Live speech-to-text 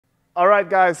All right,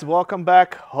 guys, welcome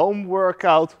back. Home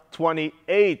workout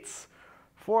 28.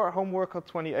 For home workout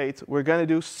 28, we're going to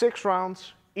do 6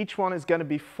 rounds. Each one is going to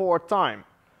be 4 times.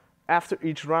 After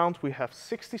each round, we have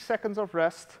 60 seconds of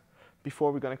rest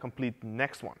before we're going to complete the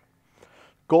next one.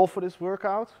 Goal for this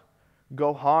workout,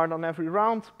 go hard on every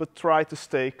round, but try to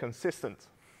stay consistent.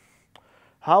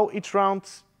 How each round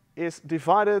is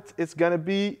divided, it's going to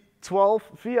be 12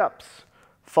 V-ups,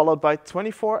 followed by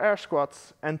 24 air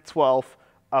squats and 12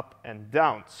 up and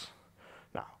downs.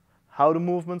 Now, how the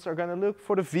movements are going to look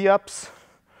for the V-ups,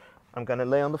 I'm going to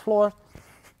lay on the floor,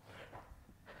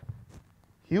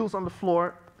 heels on the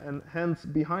floor and hands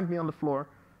behind me on the floor.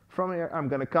 From here, I'm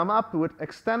going to come up with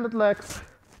extended legs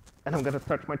and I'm going to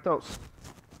touch my toes.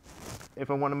 If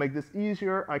I want to make this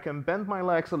easier, I can bend my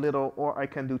legs a little or I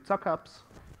can do tuck-ups.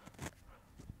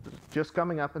 Just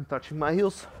coming up and touching my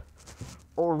heels,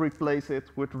 or replace it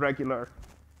with regular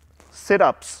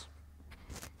sit-ups.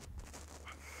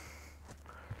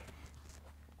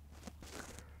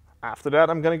 After that,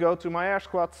 I'm going to go to my air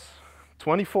squats,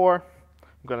 24.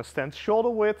 I'm going to stand shoulder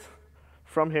width.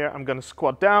 From here, I'm going to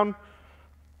squat down,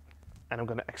 and I'm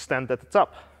going to extend at the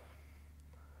top.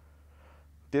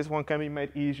 This one can be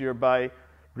made easier by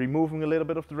removing a little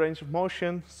bit of the range of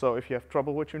motion. So if you have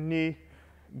trouble with your knee,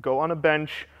 go on a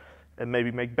bench and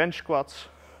maybe make bench squats.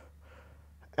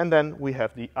 And then we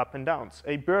have the up and downs.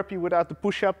 A burpee without the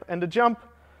push-up and the jump.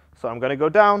 So I'm going to go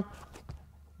down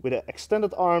with the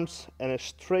extended arms and a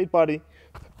straight body,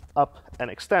 up and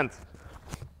extend.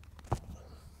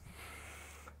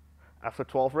 After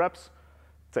 12 reps,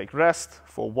 take rest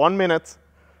for 1 minute,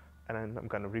 and then I'm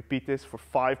going to repeat this for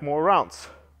 5 more rounds.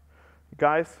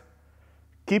 Guys,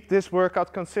 keep this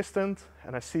workout consistent,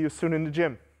 and I see you soon in the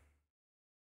gym.